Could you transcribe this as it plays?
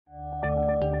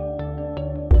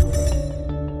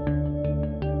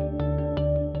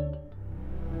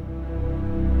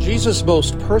Jesus'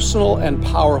 most personal and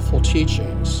powerful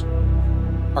teachings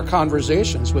are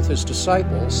conversations with his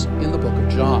disciples in the book of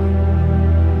John.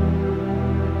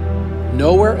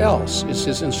 Nowhere else is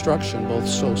his instruction both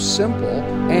so simple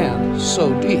and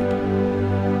so deep.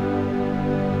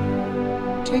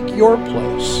 Take your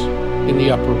place in the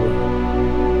upper room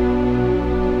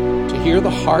to hear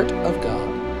the heart of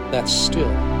God that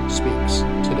still speaks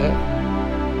today.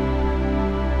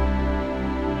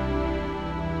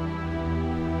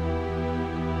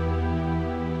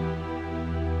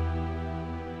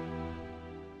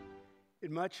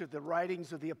 In much of the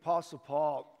writings of the Apostle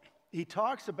Paul, he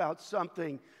talks about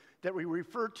something that we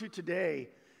refer to today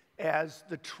as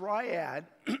the triad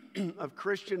of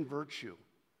Christian virtue.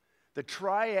 The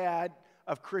triad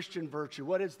of Christian virtue.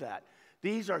 What is that?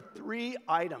 These are three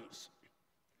items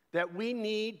that we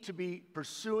need to be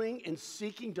pursuing and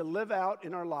seeking to live out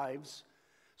in our lives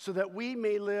so that we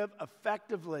may live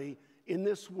effectively in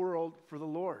this world for the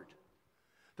Lord.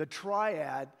 The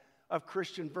triad of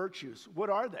Christian virtues. What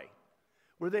are they?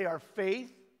 Where they are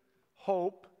faith,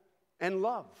 hope, and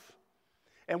love.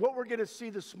 And what we're going to see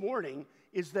this morning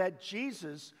is that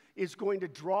Jesus is going to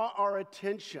draw our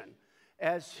attention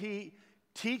as he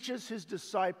teaches his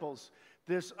disciples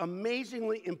this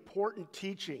amazingly important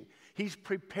teaching. He's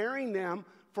preparing them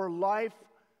for life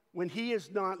when he is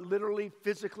not literally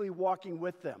physically walking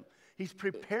with them. He's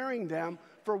preparing them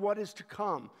for what is to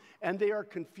come. And they are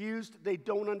confused. They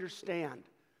don't understand.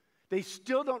 They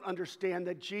still don't understand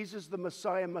that Jesus, the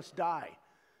Messiah, must die.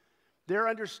 Their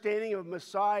understanding of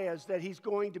Messiah is that he's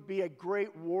going to be a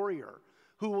great warrior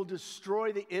who will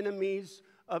destroy the enemies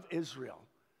of Israel.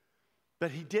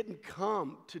 But he didn't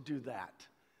come to do that.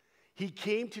 He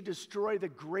came to destroy the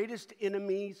greatest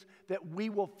enemies that we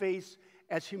will face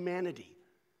as humanity.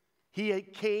 He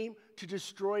came to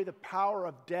destroy the power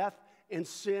of death and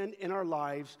sin in our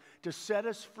lives, to set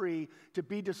us free, to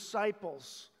be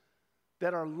disciples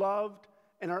that are loved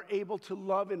and are able to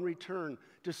love in return.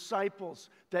 Disciples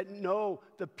that know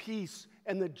the peace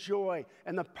and the joy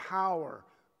and the power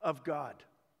of God.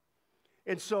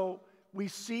 And so we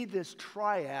see this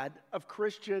triad of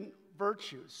Christian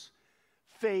virtues: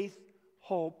 faith,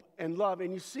 hope, and love.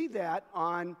 And you see that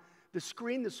on the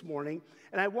screen this morning.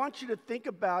 And I want you to think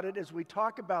about it as we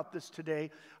talk about this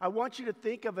today. I want you to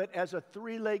think of it as a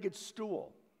three-legged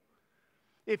stool.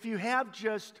 If you have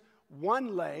just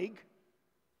one leg,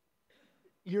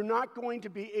 you're not going to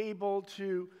be able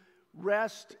to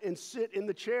rest and sit in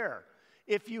the chair.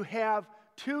 If you have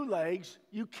two legs,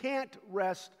 you can't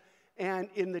rest and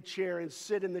in the chair and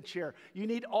sit in the chair. You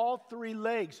need all three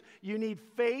legs. You need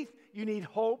faith, you need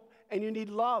hope, and you need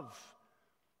love.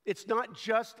 It's not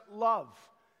just love.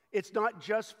 It's not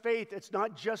just faith. It's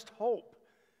not just hope.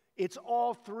 It's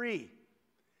all three.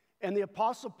 And the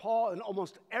Apostle Paul, in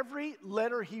almost every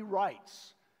letter he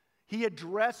writes, he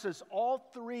addresses all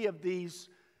three of these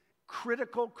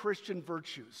critical Christian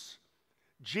virtues.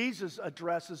 Jesus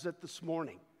addresses it this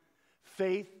morning: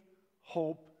 faith,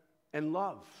 hope, and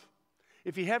love.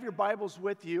 If you have your Bibles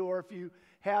with you, or if you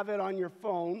have it on your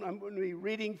phone, I'm going to be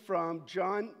reading from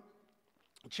John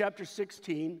chapter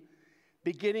 16,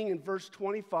 beginning in verse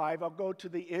 25. I'll go to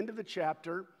the end of the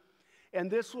chapter, and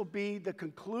this will be the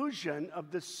conclusion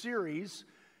of this series.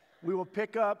 We will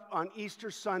pick up on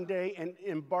Easter Sunday and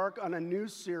embark on a new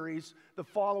series the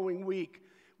following week,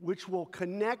 which will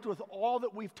connect with all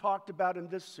that we've talked about in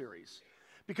this series.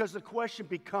 Because the question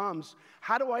becomes,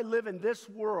 how do I live in this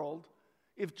world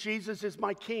if Jesus is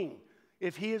my King,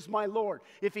 if he is my Lord,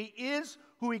 if he is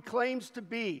who he claims to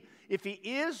be, if he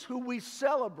is who we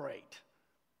celebrate?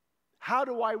 How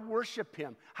do I worship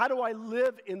him? How do I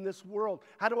live in this world?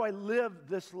 How do I live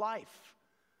this life?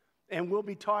 And we'll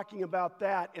be talking about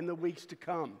that in the weeks to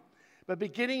come. But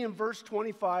beginning in verse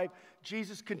 25,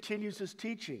 Jesus continues his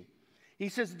teaching. He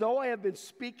says, "Though I have been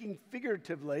speaking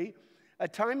figuratively, a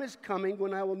time is coming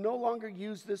when I will no longer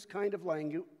use this kind of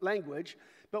language,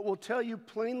 but will tell you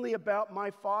plainly about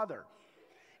my Father.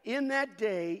 In that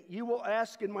day, you will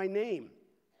ask in my name.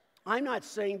 I'm not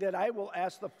saying that I will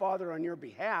ask the Father on your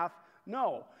behalf.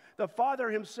 No, the Father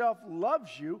himself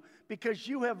loves you because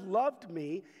you have loved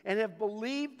me and have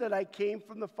believed that I came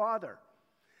from the Father.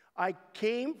 I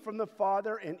came from the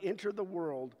Father and entered the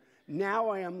world. Now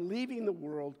I am leaving the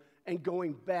world and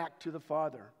going back to the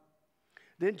Father."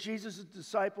 Then Jesus'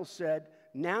 disciples said,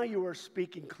 "Now you are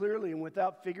speaking clearly and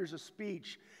without figures of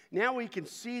speech. Now we can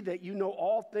see that you know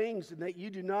all things and that you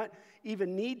do not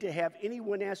even need to have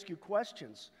anyone ask you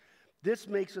questions. This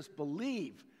makes us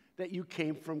believe that you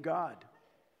came from God."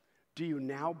 "Do you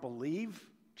now believe?"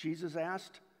 Jesus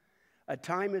asked. "A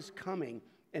time is coming,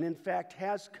 and in fact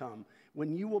has come,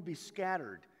 when you will be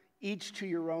scattered, each to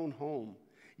your own home.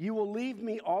 You will leave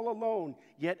me all alone,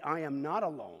 yet I am not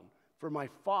alone, for my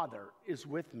Father is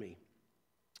with me.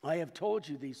 I have told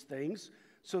you these things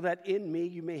so that in me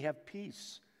you may have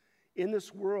peace. In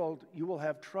this world you will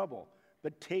have trouble,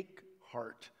 but take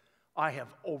heart. I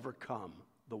have overcome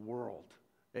the world.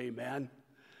 Amen.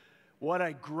 What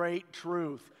a great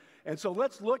truth. And so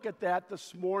let's look at that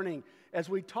this morning as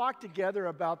we talk together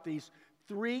about these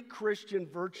 3 Christian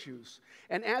virtues.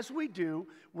 And as we do,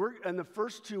 in the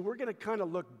first 2, we're going to kind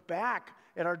of look back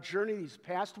at our journey these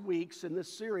past weeks in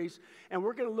this series, and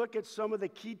we're going to look at some of the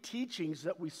key teachings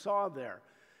that we saw there,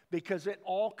 because it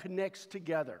all connects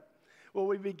together. Well,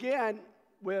 we began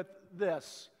with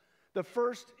this. The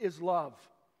first is love.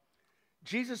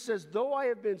 Jesus says, though I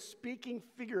have been speaking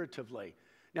figuratively.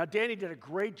 Now, Danny did a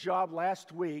great job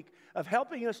last week of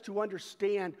helping us to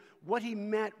understand what he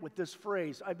meant with this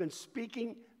phrase, I've been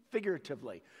speaking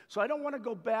figuratively. So I don't want to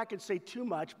go back and say too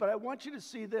much, but I want you to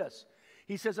see this.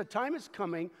 He says, a time is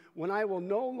coming when I will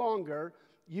no longer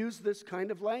use this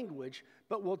kind of language,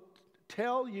 but will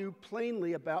tell you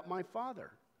plainly about my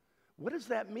Father. What does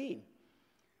that mean?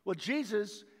 Well,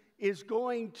 Jesus is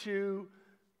going to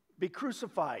be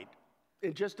crucified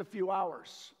in just a few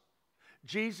hours.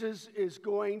 Jesus is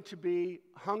going to be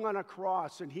hung on a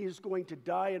cross, and he is going to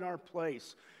die in our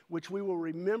place, which we will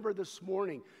remember this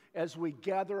morning as we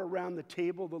gather around the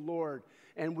table of the Lord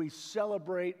and we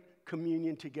celebrate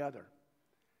communion together.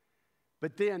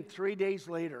 But then 3 days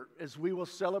later, as we will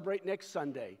celebrate next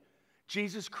Sunday,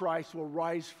 Jesus Christ will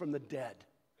rise from the dead.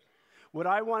 What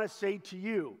I want to say to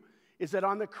you is that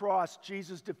on the cross,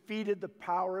 Jesus defeated the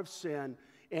power of sin,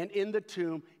 and in the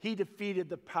tomb, he defeated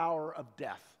the power of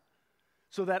death.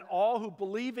 So that all who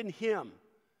believe in him,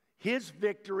 his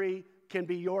victory can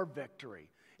be your victory.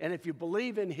 And if you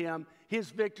believe in him,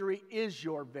 his victory is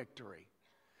your victory.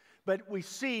 But we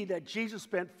see that Jesus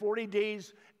spent 40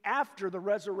 days after the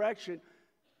resurrection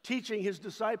teaching his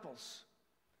disciples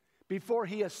before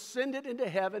he ascended into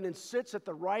heaven and sits at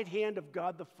the right hand of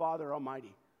God the Father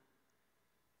Almighty.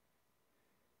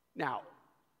 Now,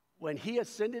 when he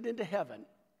ascended into heaven,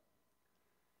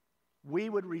 we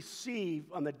would receive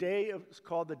on the day it's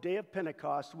called the Day of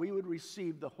Pentecost, we would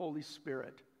receive the Holy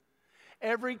Spirit.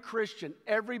 Every Christian,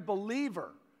 every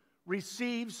believer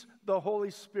receives the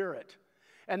Holy Spirit.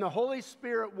 And the Holy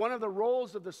Spirit, one of the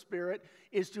roles of the Spirit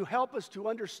is to help us to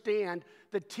understand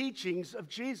the teachings of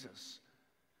Jesus.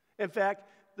 In fact,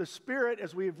 the Spirit,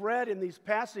 as we've read in these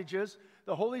passages,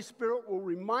 the Holy Spirit will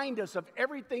remind us of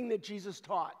everything that Jesus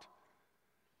taught.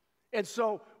 And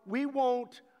so we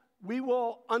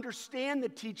will understand the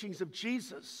teachings of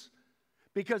Jesus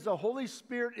because the Holy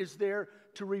Spirit is there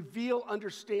to reveal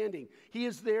understanding. He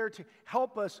is there to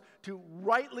help us to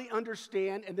rightly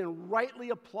understand and then rightly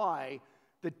apply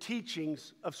the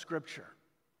teachings of Scripture.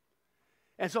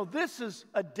 And so this is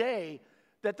a day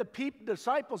that the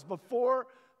disciples before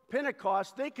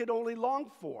Pentecost, they could only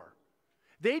long for.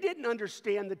 They didn't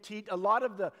understand a lot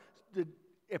of the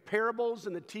parables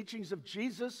and the teachings of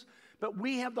Jesus, but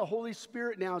we have the Holy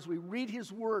Spirit now. As we read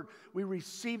his word, we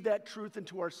receive that truth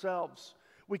into ourselves.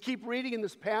 We keep reading in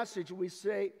this passage and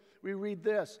we read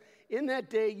this. In that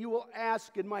day you will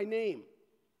ask in my name.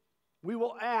 We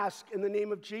will ask in the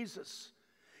name of Jesus.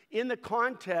 In the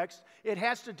context, it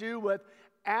has to do with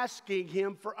asking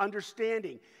him for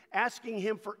understanding, asking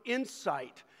him for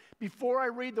insight. Before I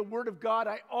read the Word of God,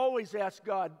 I always ask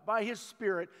God, by his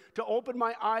Spirit, to open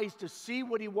my eyes to see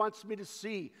what he wants me to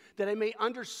see, that I may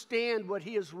understand what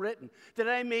he has written, that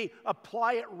I may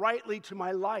apply it rightly to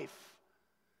my life.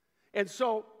 And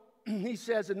so he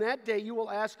says, in that day you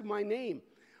will ask in my name.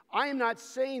 I am not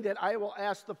saying that I will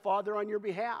ask the Father on your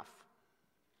behalf.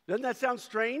 Doesn't that sound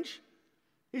strange?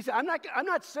 He said, I'm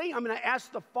not saying I'm going to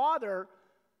ask the Father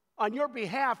on your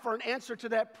behalf for an answer to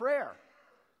that prayer.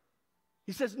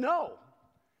 He says, no,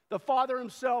 the Father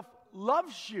himself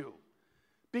loves you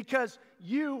because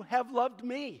you have loved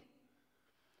me.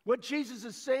 What Jesus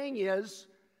is saying is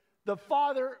the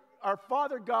Father, our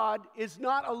Father God, is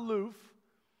not aloof,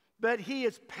 but he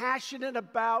is passionate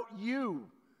about you.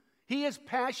 He is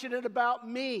passionate about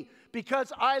me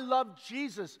because I love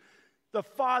Jesus. The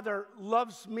Father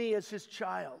loves me as his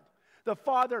child. The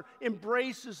Father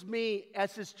embraces me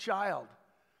as his child.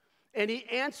 And he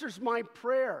answers my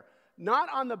prayer, not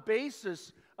on the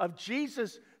basis of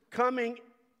Jesus coming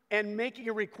and making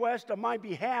a request on my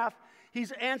behalf.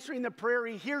 He's answering the prayer,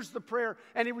 he hears the prayer,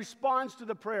 and he responds to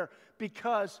the prayer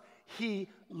because he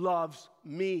loves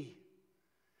me.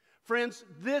 Friends,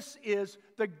 this is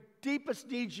the deepest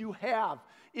need you have,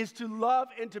 is to love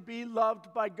and to be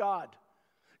loved by God.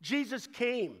 Jesus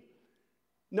came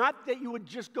Not that you would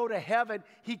just go to heaven.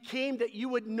 He came that you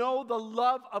would know the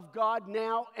love of God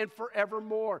now and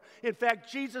forevermore. In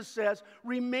fact, Jesus says,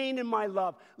 remain in my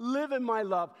love, live in my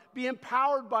love, be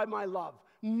empowered by my love,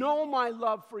 know my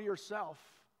love for yourself.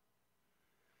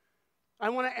 I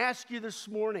want to ask you this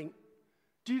morning,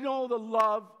 do you know the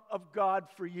love of God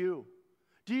for you?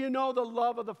 Do you know the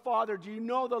love of the Father? Do you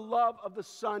know the love of the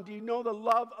Son? Do you know the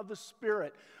love of the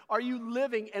Spirit? Are you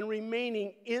living and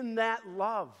remaining in that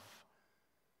love?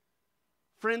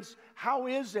 Friends, how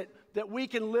is it that we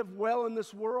can live well in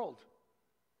this world?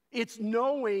 It's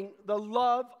knowing the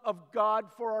love of God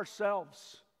for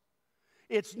ourselves.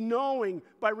 It's knowing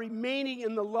by remaining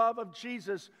in the love of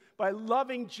Jesus, by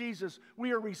loving Jesus,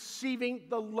 we are receiving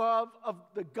the love of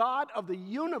the God of the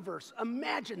universe.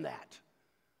 Imagine that.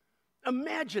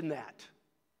 Imagine that.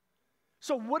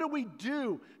 So what do we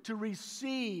do to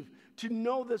receive, to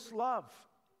know this love?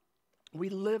 We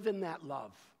live in that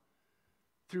love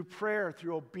through prayer,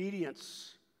 through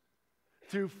obedience,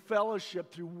 through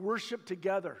fellowship, through worship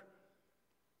together.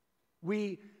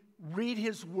 We read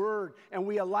His Word, and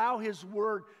we allow His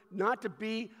Word not to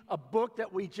be a book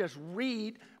that we just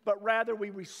read, but rather we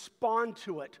respond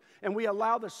to it, and we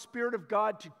allow the Spirit of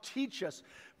God to teach us.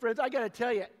 Friends, I got to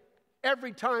tell you,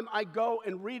 every time I go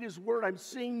and read His Word, I'm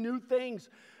seeing new things.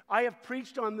 I have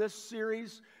preached on this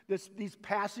series, these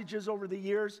passages over the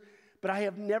years, but I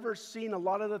have never seen a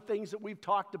lot of the things that we've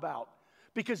talked about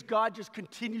because God just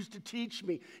continues to teach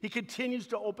me. He continues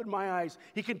to open my eyes.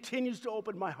 He continues to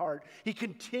open my heart. He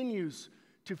continues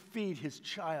to feed His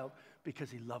child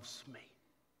because He loves me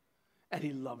and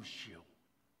He loves you.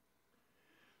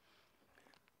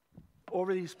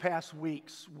 Over these past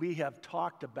weeks, we have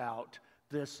talked about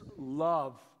this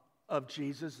love of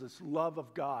Jesus, this love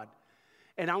of God.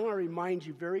 And I want to remind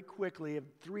you very quickly of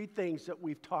 3 things that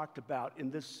we've talked about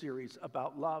in this series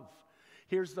about love.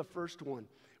 Here's the first one.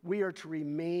 We are to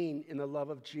remain in the love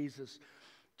of Jesus.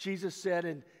 Jesus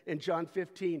said in John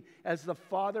 15, as the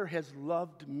Father has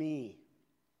loved me,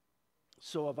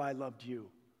 so have I loved you.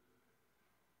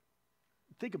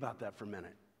 Think about that for a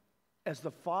minute. As the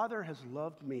Father has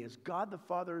loved me, as God the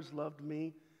Father has loved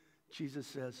me, Jesus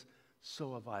says,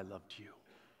 so have I loved you.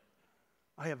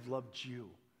 I have loved you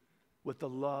with the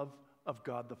love of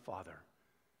God the Father.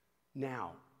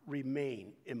 Now,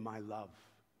 remain in my love.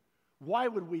 Why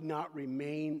would we not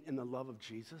remain in the love of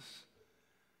Jesus?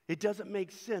 It doesn't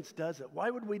make sense, does it? Why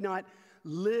would we not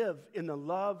live in the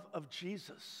love of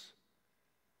Jesus?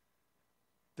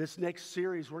 This next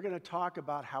series, we're going to talk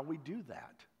about how we do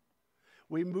that.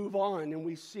 We move on and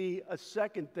we see a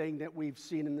second thing that we've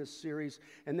seen in this series,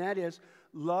 and that is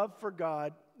love for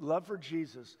God, love for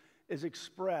Jesus is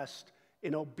expressed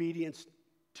in obedience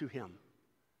to Him.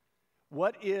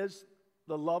 What is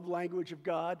the love language of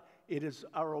God? It is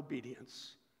our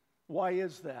obedience. Why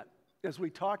is that? As we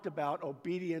talked about,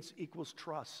 obedience equals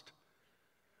trust.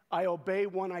 I obey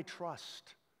when I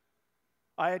trust.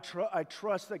 I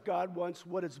trust that God wants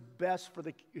what is best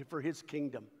for His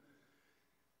kingdom.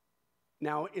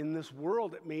 Now, in this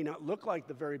world, it may not look like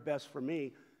the very best for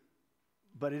me,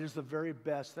 but it is the very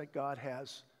best that God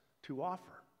has to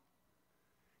offer.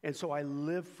 And so I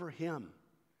live for Him,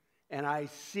 and I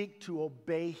seek to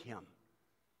obey Him.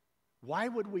 Why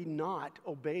would we not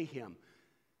obey Him?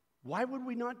 Why would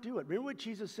we not do it? Remember what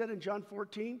Jesus said in John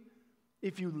 14?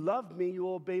 If you love me, you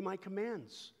will obey my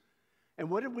commands. And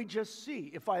what did we just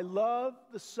see? If I love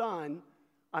the Son,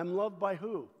 I'm loved by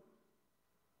who?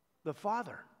 The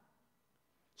Father.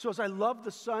 So as I love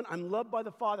the Son, I'm loved by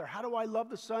the Father. How do I love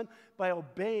the Son? By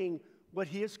obeying what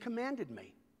He has commanded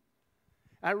me.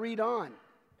 I read on,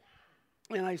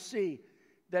 and I see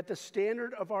that the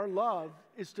standard of our love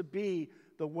is to be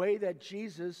the way that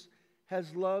Jesus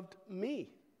has loved me.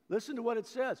 Listen to what it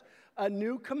says. A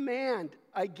new command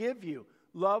I give you,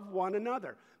 love one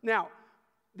another. Now,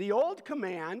 the old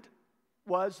command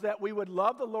was that we would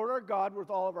love the Lord our God with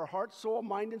all of our heart, soul,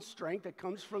 mind, and strength. That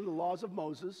comes from the laws of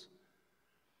Moses.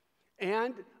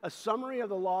 And a summary of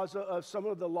the laws, of some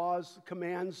of the laws,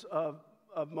 commands of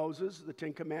Moses, the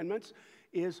 10 Commandments,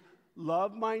 is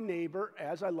love my neighbor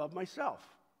as I love myself.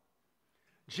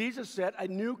 Jesus said, a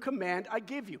new command I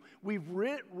give you. We've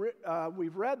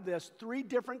read this 3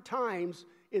 different times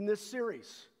in this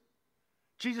series.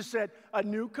 Jesus said, a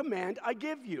new command I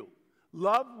give you.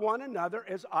 Love one another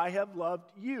as I have loved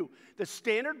you. The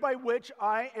standard by which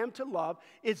I am to love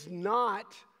is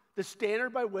not the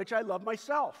standard by which I love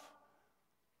myself.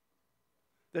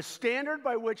 The standard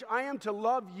by which I am to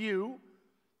love you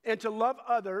and to love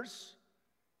others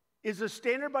is the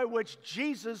standard by which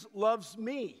Jesus loves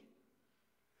me.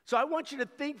 So I want you to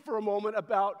think for a moment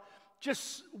about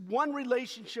just one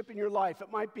relationship in your life.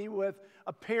 It might be with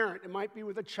a parent. It might be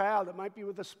with a child. It might be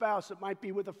with a spouse. It might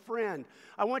be with a friend.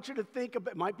 I want you to think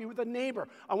about, it might be with a neighbor.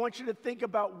 I want you to think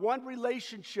about one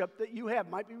relationship that you have.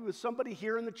 It might be with somebody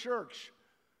here in the church.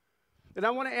 And I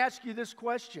want to ask you this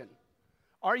question.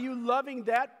 Are you loving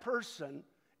that person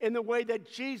in the way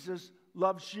that Jesus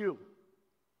loves you?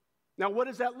 Now, what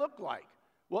does that look like?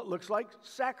 Well, it looks like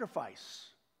sacrifice.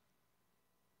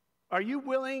 Are you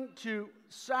willing to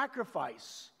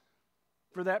sacrifice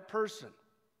for that person?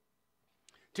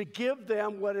 To give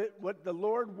them what the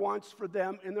Lord wants for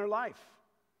them in their life?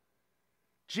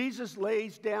 Jesus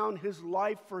lays down his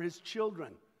life for his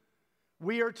children.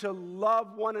 We are to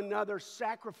love one another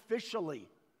sacrificially.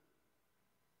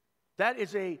 That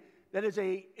is an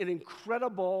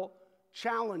incredible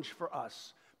challenge for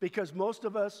us, because most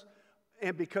of us,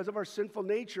 and because of our sinful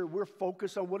nature, we're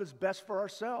focused on what is best for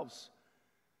ourselves.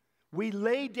 We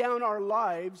lay down our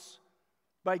lives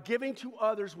by giving to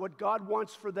others what God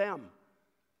wants for them,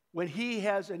 when he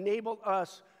has enabled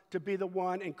us to be the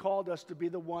one and called us to be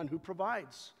the one who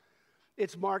provides.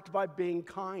 It's marked by being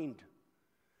kind.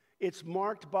 It's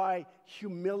marked by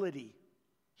humility.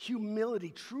 Humility,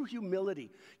 true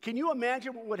humility. Can you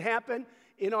imagine what would happen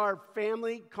in our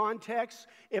family context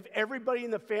if everybody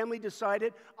in the family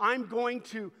decided, I'm going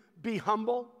to be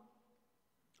humble?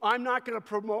 I'm not going to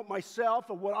promote myself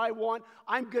and what I want.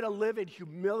 I'm going to live in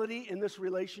humility in this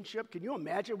relationship. Can you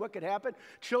imagine what could happen?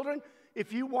 Children,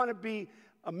 if you want to be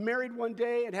married one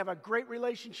day and have a great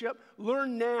relationship,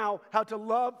 learn now how to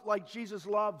love like Jesus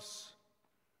loves.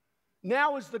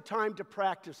 Now is the time to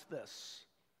practice this.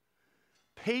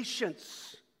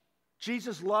 Patience.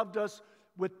 Jesus loved us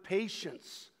with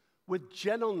patience, with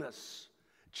gentleness.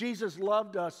 Jesus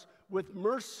loved us with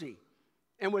mercy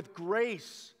and with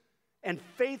grace and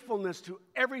faithfulness to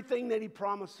everything that he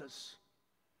promises.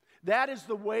 That is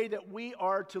the way that we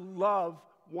are to love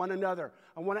one another.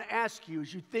 I want to ask you,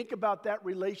 as you think about that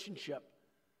relationship,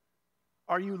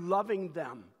 are you loving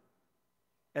them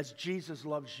as Jesus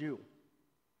loves you?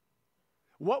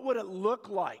 What would it look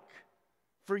like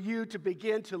for you to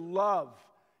begin to love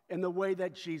in the way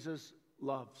that Jesus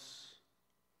loves?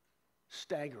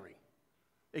 Staggering,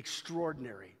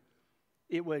 extraordinary.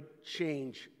 It would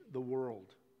change the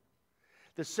world.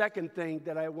 The second thing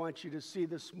that I want you to see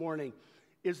this morning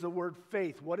is the word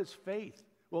faith. What is faith?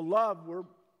 Well, love, we're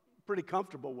pretty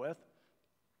comfortable with.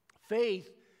 Faith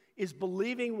is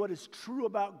believing what is true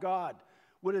about God,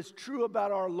 what is true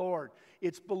about our Lord.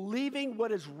 It's believing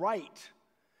what is right.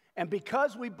 And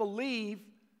because we believe,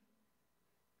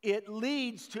 it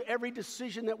leads to every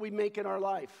decision that we make in our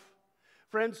life.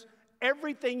 Friends,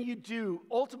 everything you do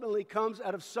ultimately comes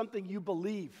out of something you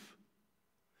believe.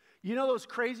 You know those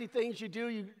crazy things you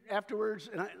do afterwards?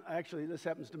 And actually, this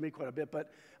happens to me quite a bit, but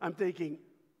I'm thinking,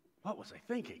 what was I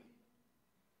thinking?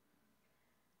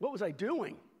 What was I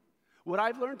doing? What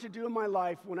I've learned to do in my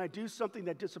life, when I do something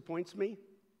that disappoints me,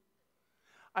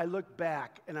 I look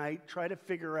back and I try to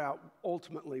figure out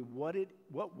ultimately what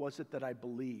was it that I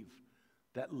believed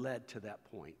that led to that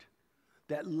point,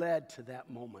 that led to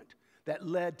that moment, that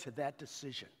led to that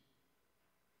decision.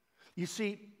 You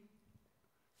see,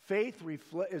 faith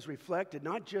is reflected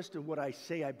not just in what I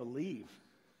say I believe,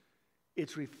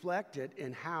 it's reflected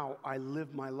in how I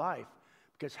live my life,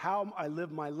 because how I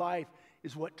live my life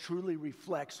is what truly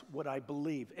reflects what I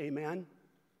believe. Amen?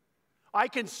 I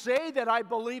can say that I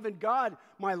believe in God.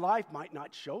 My life might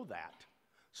not show that.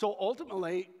 So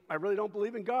ultimately, I really don't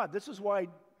believe in God. This is why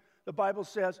the Bible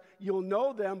says, you'll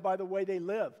know them by the way they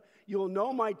live. You'll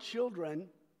know my children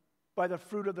by the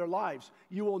fruit of their lives.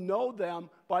 You will know them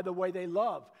by the way they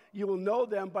love. You will know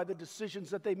them by the decisions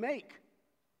that they make.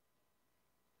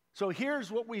 So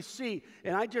here's what we see.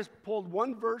 And I just pulled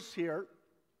one verse here.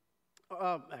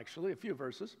 Actually, a few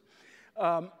verses.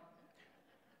 And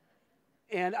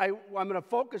I'm going to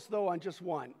focus, though, on just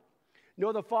one.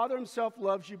 No, the Father himself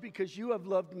loves you because you have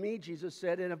loved me, Jesus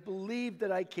said, and have believed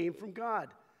that I came from God.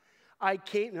 Now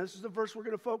this is the verse we're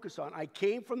going to focus on. I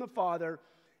came from the Father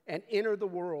and entered the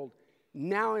world.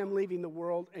 Now I'm leaving the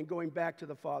world and going back to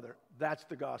the Father. That's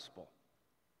the gospel.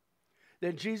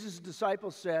 Then Jesus'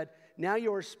 disciples said, now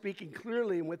you are speaking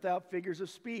clearly and without figures of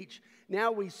speech.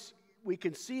 Now we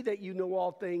can see that you know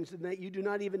all things and that you do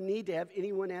not even need to have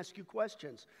anyone ask you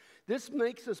questions. This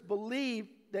makes us believe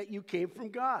that you came from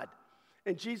God.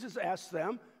 And Jesus asked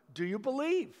them, do you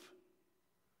believe?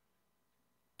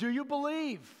 Do you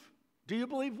believe? Do you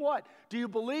believe what? Do you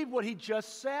believe what he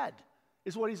just said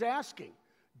is what he's asking.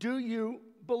 Do you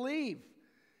believe?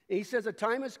 And he says a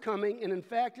time is coming, and in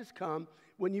fact has come,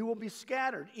 when you will be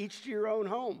scattered, each to your own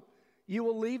home. You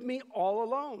will leave me all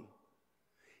alone.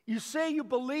 You say you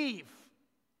believe,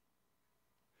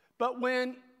 but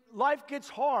when life gets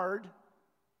hard,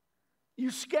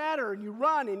 you scatter and you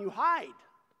run and you hide.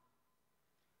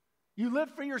 You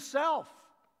live for yourself.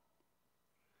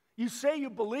 You say you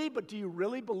believe, but do you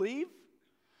really believe?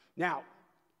 Now,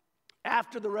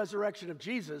 after the resurrection of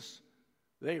Jesus,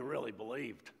 they really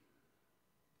believed.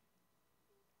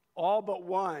 All but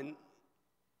one,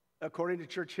 according to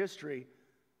church history,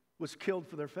 was killed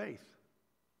for their faith.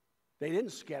 They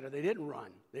didn't scatter, they didn't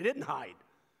run, they didn't hide.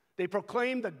 They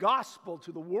proclaimed the gospel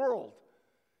to the world,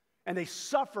 and they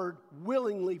suffered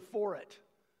willingly for it.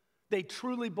 They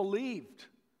truly believed.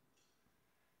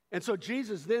 And so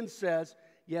Jesus then says,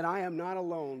 "Yet I am not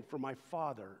alone, for my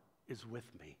Father is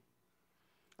with me."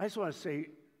 I just want to say,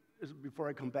 before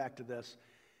I come back to this,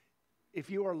 if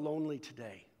you are lonely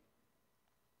today,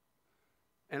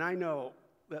 and I know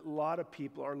that a lot of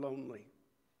people are lonely.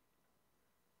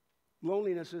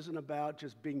 Loneliness isn't about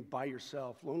just being by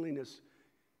yourself. Loneliness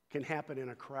can happen in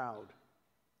a crowd,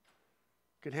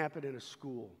 can happen in a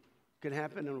school, can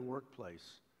happen in a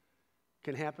workplace,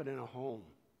 can happen in a home.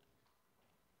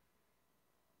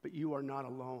 But you are not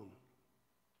alone.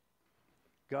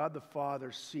 God the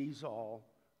Father sees all,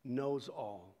 knows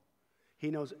all.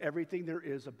 He knows everything there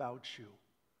is about you.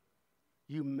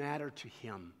 You matter to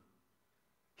him.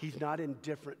 He's not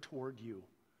indifferent toward you.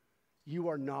 You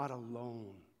are not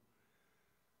alone.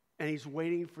 And he's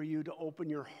waiting for you to open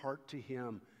your heart to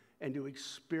him and to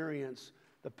experience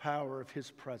the power of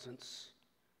his presence.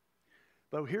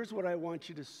 But here's what I want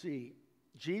you to see.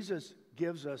 Jesus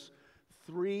gives us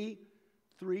three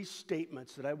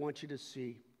statements that I want you to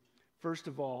see. First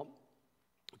of all,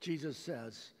 Jesus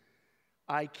says,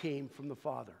 "I came from the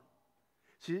Father."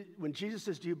 See, when Jesus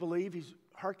says, "Do you believe?" he's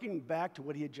hearkening back to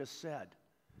what he had just said.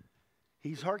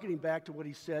 He's hearkening back to what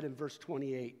he said in verse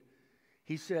 28.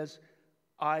 He says,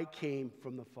 "I came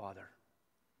from the Father."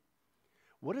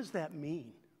 What does that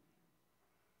mean?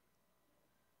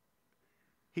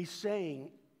 He's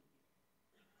saying,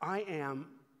 I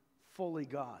am fully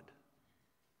God.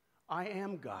 I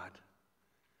am God.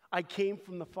 I came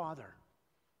from the Father.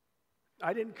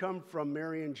 I didn't come from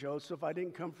Mary and Joseph. I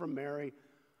didn't come from Mary.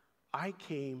 I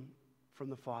came from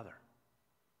the Father.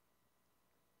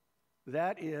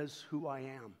 That is who I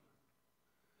am.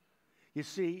 You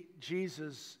see,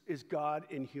 Jesus is God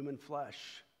in human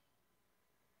flesh.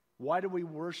 Why do we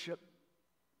worship?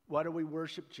 Why do we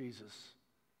worship Jesus?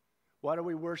 Why do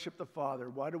we worship the Father?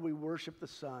 Why do we worship the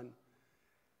Son?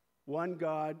 One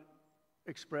God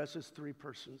expresses three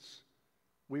persons.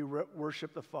 We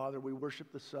worship the Father, we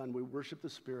worship the Son, we worship the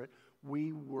Spirit.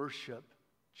 We worship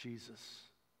Jesus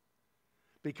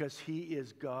because he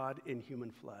is God in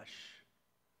human flesh.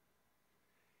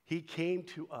 He came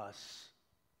to us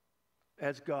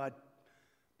as God,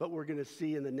 but we're going to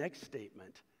see in the next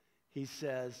statement, he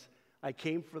says, I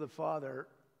came for the Father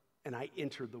and I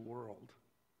entered the world.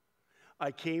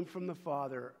 I came from the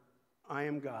Father, I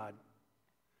am God,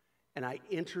 and I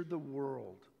entered the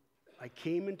world. I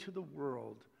came into the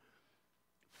world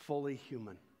fully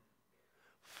human,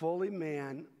 fully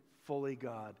man, fully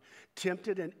God,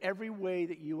 tempted in every way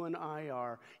that you and I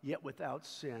are, yet without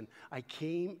sin. I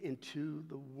came into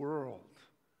the world.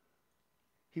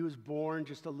 He was born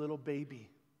just a little baby.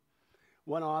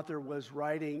 One author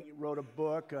wrote a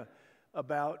book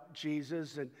about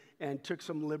Jesus and took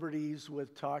some liberties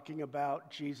with talking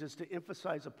about Jesus to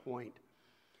emphasize a point.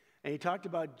 And he talked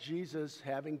about Jesus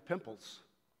having pimples.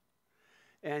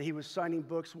 And he was signing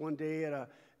books one day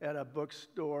at a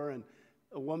bookstore, and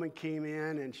a woman came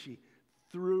in and she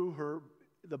threw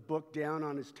the book down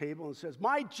on his table and says,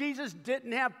 "My Jesus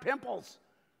didn't have pimples."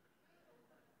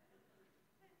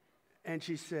 And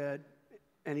she said,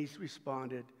 and he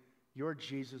responded, "Your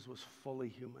Jesus was fully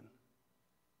human.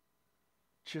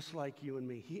 Just like you and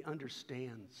me. He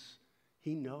understands.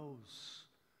 He knows.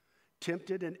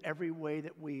 Tempted in every way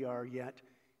that we are, yet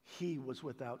he was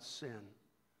without sin.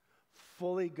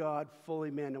 Fully God,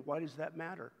 fully man." And why does that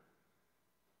matter?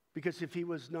 Because if he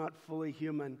was not fully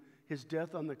human, his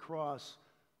death on the cross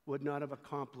would not have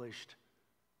accomplished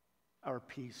our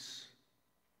peace,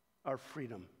 our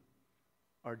freedom,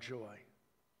 our joy.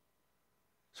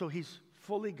 So he's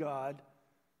fully God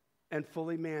and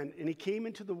fully man. And he came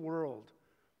into the world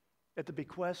at the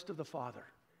bequest of the Father,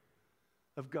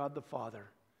 of God the Father.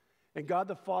 And God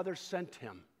the Father sent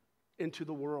him into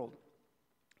the world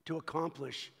to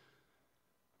accomplish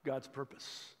God's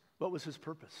purpose. What was his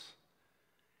purpose?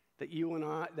 That you and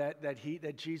I,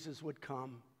 that Jesus would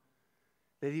come,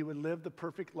 that he would live the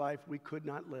perfect life we could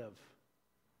not live.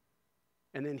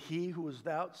 And then he who was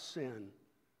without sin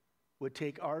would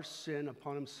take our sin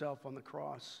upon himself on the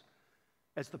cross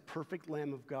as the perfect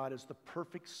Lamb of God, as the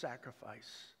perfect sacrifice.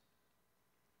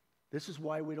 This is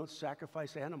why we don't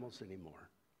sacrifice animals anymore.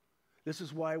 This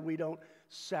is why we don't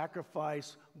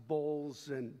sacrifice bulls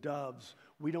and doves.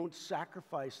 We don't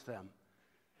sacrifice them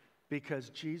because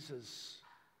Jesus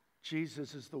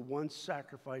is the one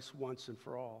sacrifice once and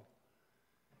for all.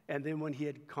 And then when he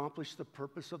had accomplished the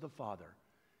purpose of the Father,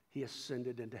 he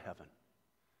ascended into heaven.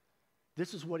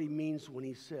 This is what he means when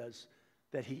he says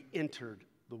that he entered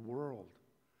the world.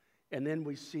 And then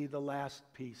we see the last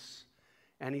piece.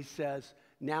 And he says,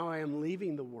 now I am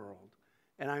leaving the world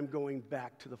and I'm going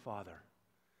back to the Father.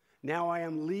 Now I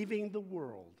am leaving the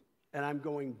world and I'm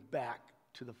going back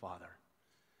to the Father.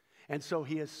 And so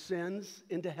he ascends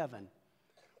into heaven,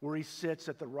 where he sits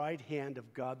at the right hand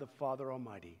of God the Father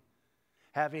Almighty,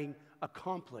 having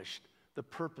accomplished the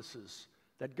purposes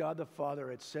that God the Father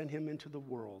had sent him into the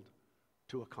world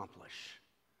to accomplish.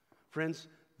 Friends,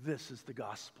 this is the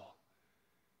gospel.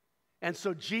 And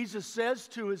so Jesus says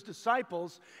to his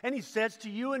disciples, and he says to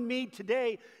you and me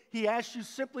today, he asks you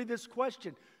simply this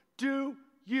question: do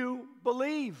you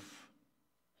believe?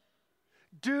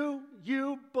 Do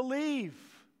you believe?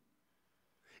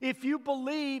 If you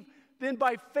believe, then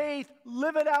by faith,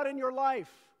 live it out in your life.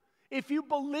 If you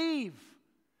believe,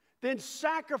 then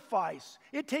sacrifice.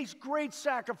 It takes great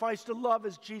sacrifice to love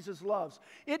as Jesus loves.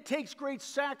 It takes great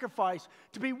sacrifice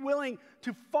to be willing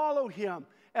to follow him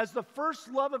as the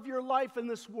first love of your life in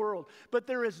this world. But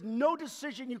there is no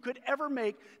decision you could ever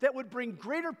make that would bring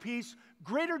greater peace,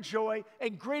 greater joy,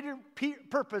 and greater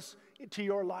purpose into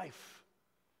your life.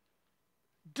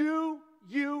 Do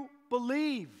you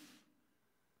believe?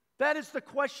 That is the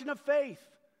question of faith.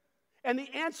 And the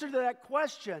answer to that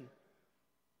question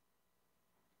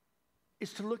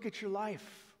is to look at your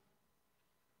life.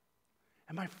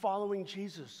 Am I following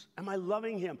Jesus? Am I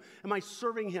loving him? Am I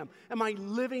serving him? Am I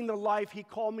living the life he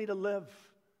called me to live?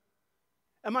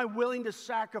 Am I willing to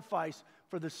sacrifice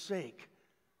for the sake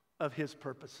of his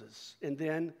purposes? And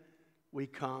then we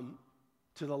come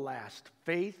to the last: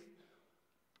 faith,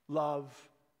 love,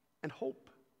 and hope.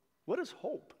 What is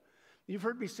hope? You've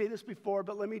heard me say this before,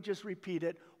 but let me just repeat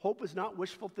it. Hope is not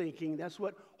wishful thinking. That's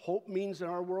what hope means in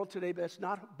our world today, but that's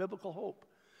not biblical hope.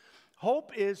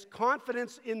 Hope is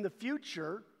confidence in the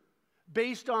future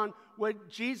based on what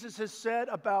Jesus has said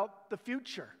about the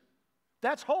future.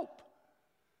 That's hope.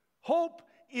 Hope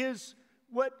is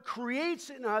what creates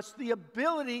in us the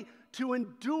ability to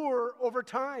endure over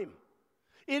time.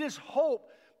 It is hope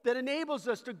that enables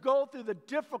us to go through the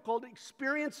difficult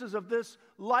experiences of this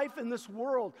life in this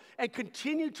world and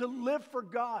continue to live for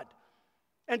God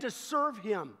and to serve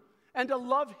him and to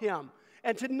love him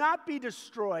and to not be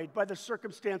destroyed by the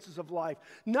circumstances of life,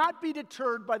 not be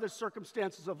deterred by the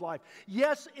circumstances of life.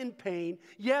 Yes, in pain,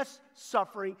 yes,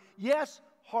 suffering, yes,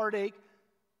 heartache,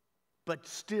 but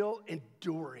still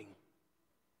enduring,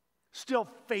 still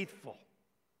faithful,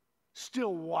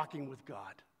 still walking with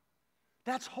God.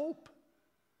 That's hope.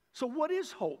 So what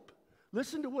is hope?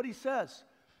 Listen to what he says.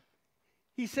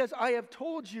 He says, I have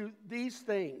told you these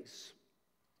things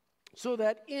so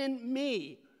that in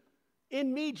me,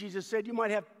 Jesus said, you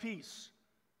might have peace.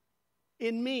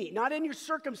 In me, not in your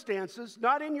circumstances,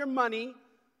 not in your money,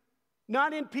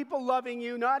 not in people loving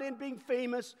you, not in being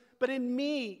famous, but in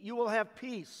me you will have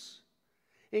peace.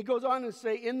 And he goes on to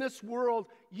say, in this world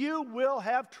you will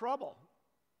have trouble.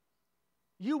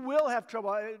 You will have trouble.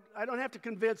 I don't have to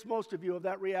convince most of you of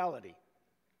that reality.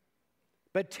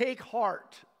 But take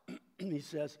heart, he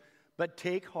says, but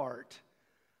take heart.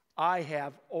 I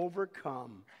have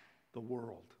overcome the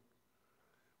world.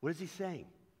 What is he saying?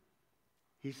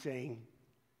 He's saying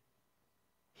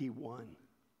he won.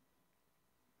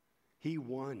 He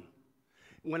won.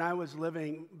 When I was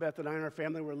living, Beth and I and our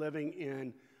family were living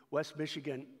in West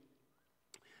Michigan,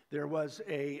 there was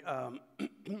a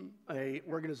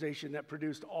organization that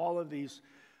produced all of these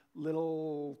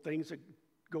little things that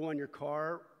go on your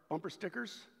car, bumper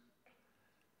stickers.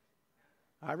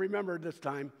 I remember this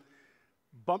time,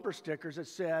 bumper stickers that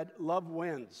said, love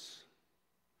wins.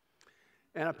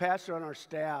 And a pastor on our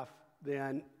staff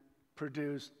then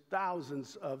produced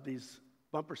thousands of these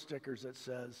bumper stickers that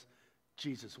says,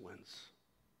 Jesus wins.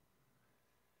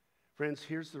 Friends,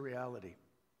 here's the reality.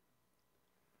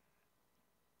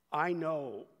 I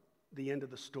know the end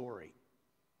of the story.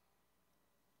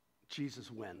 Jesus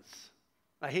wins.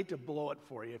 I hate to blow it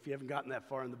for you if you haven't gotten that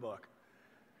far in the book.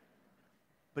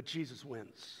 But Jesus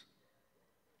wins.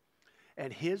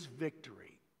 And his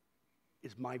victory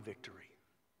is my victory.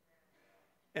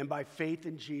 And by faith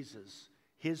in Jesus,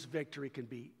 his victory can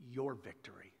be your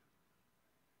victory.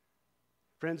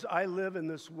 Friends, I live in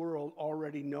this world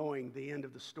already knowing the end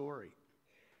of the story.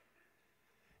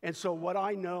 And so what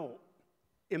I know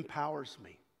empowers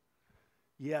me.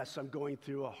 Yes, I'm going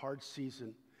through a hard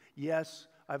season. Yes,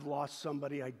 I've lost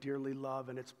somebody I dearly love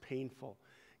and it's painful.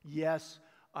 Yes,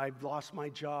 I've lost my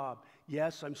job.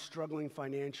 Yes, I'm struggling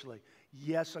financially.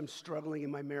 Yes, I'm struggling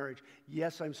in my marriage.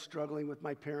 Yes, I'm struggling with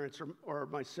my parents or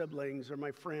my siblings or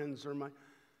my friends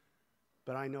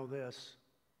but I know this,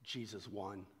 Jesus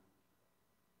won.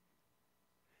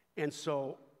 And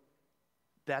so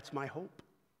that's my hope.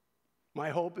 My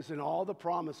hope is in all the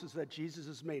promises that Jesus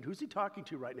has made. Who's he talking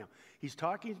to right now? He's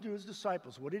talking to his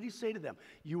disciples. What did he say to them?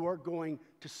 You are going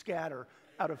to scatter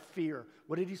out of fear.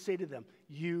 What did he say to them?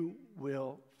 You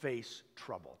will face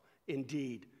trouble.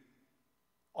 Indeed,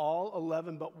 all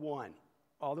 11 but one,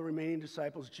 all the remaining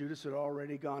disciples, Judas had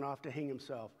already gone off to hang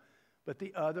himself. But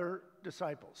the other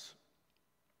disciples,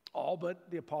 all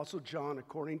but the Apostle John,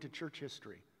 according to church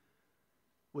history,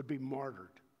 would be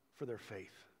martyred for their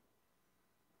faith.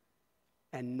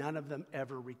 And none of them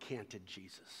ever recanted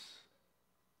Jesus.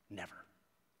 Never.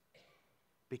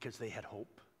 Because they had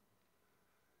hope.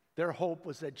 Their hope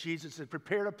was that Jesus had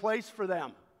prepared a place for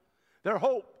them. Their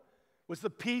hope was the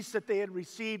peace that they had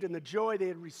received and the joy they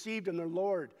had received in their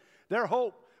Lord. Their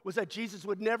hope was that Jesus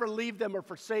would never leave them or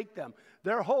forsake them.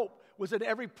 Their hope was in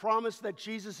every promise that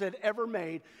Jesus had ever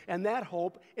made, and that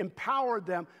hope empowered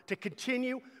them to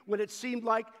continue when it seemed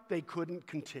like they couldn't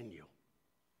continue.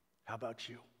 How about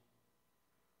you?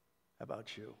 How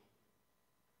about you?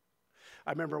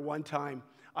 I remember one time,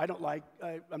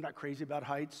 I'm not crazy about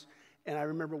heights, and I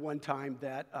remember one time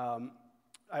that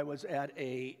I was at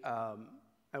a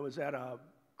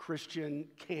Christian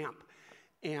camp,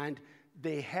 and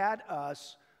they had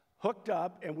us hooked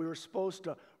up, and we were supposed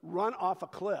to run off a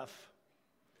cliff,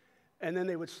 and then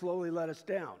they would slowly let us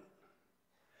down.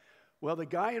 Well, the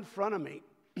guy in front of me,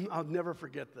 I'll never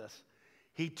forget this,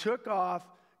 he took off,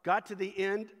 got to the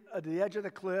edge of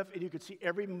the cliff, and you could see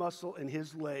every muscle in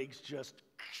his legs just,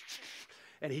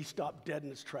 and he stopped dead in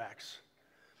his tracks.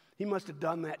 He must have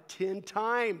done that 10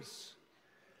 times.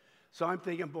 So I'm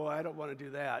thinking, boy, I don't want to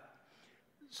do that.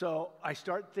 So I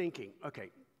start thinking, okay,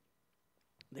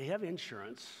 they have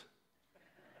insurance.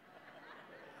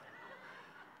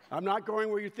 I'm not going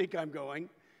where you think I'm going.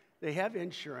 They have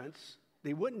insurance.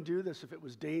 They wouldn't do this if it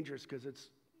was dangerous because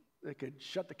they could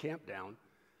shut the camp down.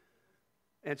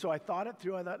 And so I thought it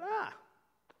through. I thought,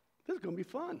 this is going to be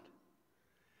fun.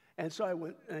 And so I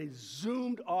went and I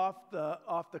zoomed off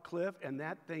the cliff, and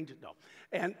that thing just, no.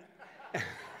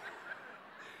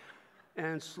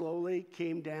 And slowly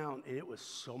came down, and it was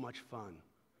so much fun.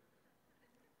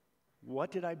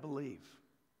 What did I believe?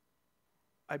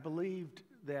 I believed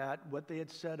that what they had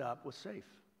set up was safe.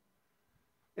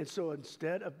 And so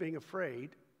instead of being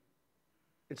afraid,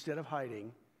 instead of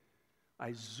hiding,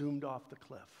 I zoomed off the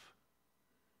cliff.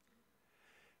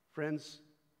 Friends,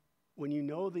 when you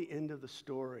know the end of the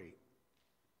story,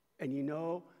 and you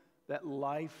know that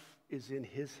life is in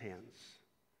His hands,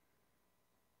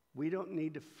 we don't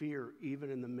need to fear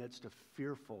even in the midst of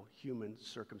fearful human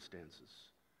circumstances.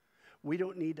 We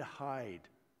don't need to hide.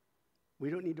 We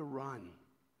don't need to run,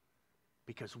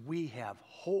 because we have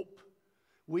hope,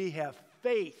 we have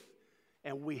faith,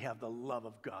 and we have the love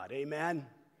of God. Amen?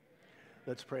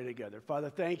 Let's pray together. Father,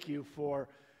 thank you for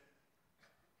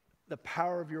the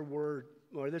power of your word.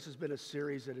 Lord, this has been a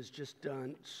series that has just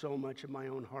done so much in my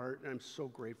own heart, and I'm so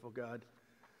grateful, God.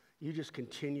 You just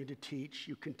continue to teach.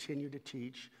 You continue to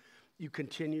teach. You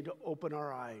continue to open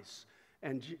our eyes.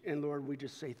 And Lord, we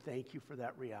just say thank you for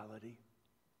that reality.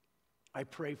 I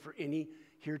pray for any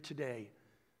here today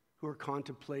who are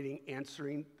contemplating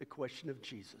answering the question of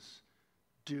Jesus.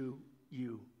 Do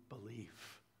you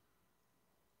believe?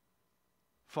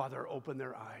 Father, open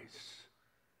their eyes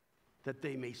that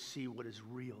they may see what is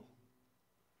real.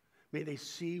 May they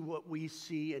see what we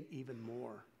see and even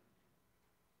more.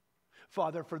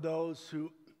 Father, for those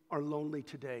who are lonely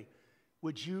today,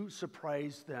 would you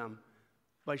surprise them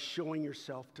by showing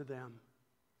yourself to them?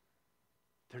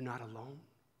 They're not alone.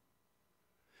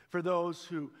 For those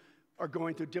who are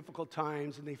going through difficult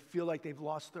times and they feel like they've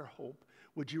lost their hope,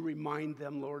 would you remind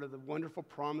them, Lord, of the wonderful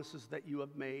promises that you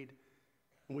have made,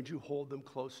 and would you hold them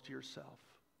close to yourself?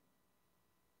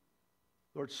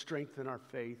 Lord, strengthen our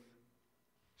faith,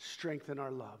 strengthen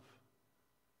our love,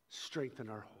 strengthen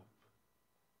our hope.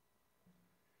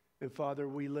 And Father,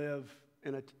 we live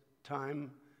in a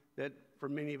time that for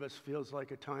many of us feels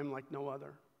like a time like no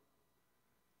other.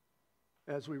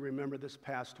 As we remember this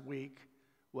past week,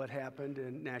 what happened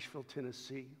in Nashville,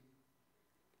 Tennessee,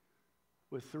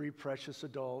 with 3 precious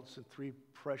adults and 3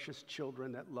 precious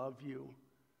children that love you,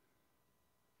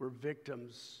 were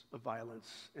victims of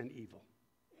violence and evil.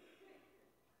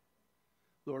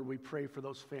 Lord, we pray for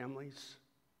those families.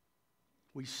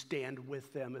 We stand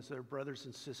with them as their brothers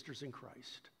and sisters in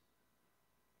Christ.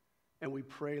 And we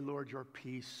pray, Lord, your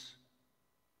peace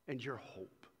and your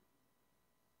hope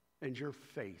and your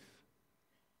faith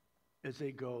as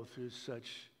they go through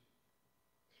such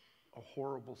a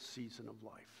horrible season of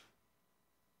life.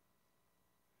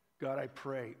 God, I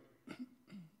pray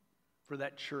for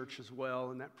that church as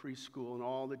well, and that preschool, and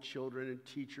all the children and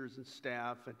teachers and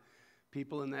staff and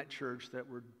people in that church that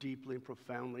were deeply and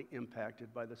profoundly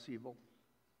impacted by this evil.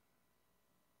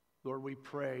 Lord, we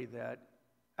pray that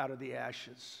out of the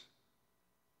ashes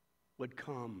would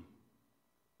come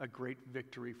a great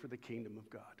victory for the kingdom of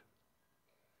God.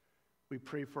 We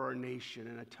pray for our nation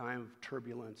in a time of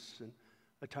turbulence and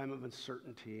a time of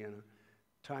uncertainty and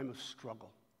a time of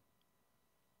struggle.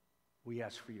 We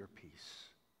ask for your peace.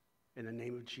 In the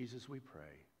name of Jesus we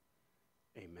pray.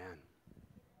 Amen.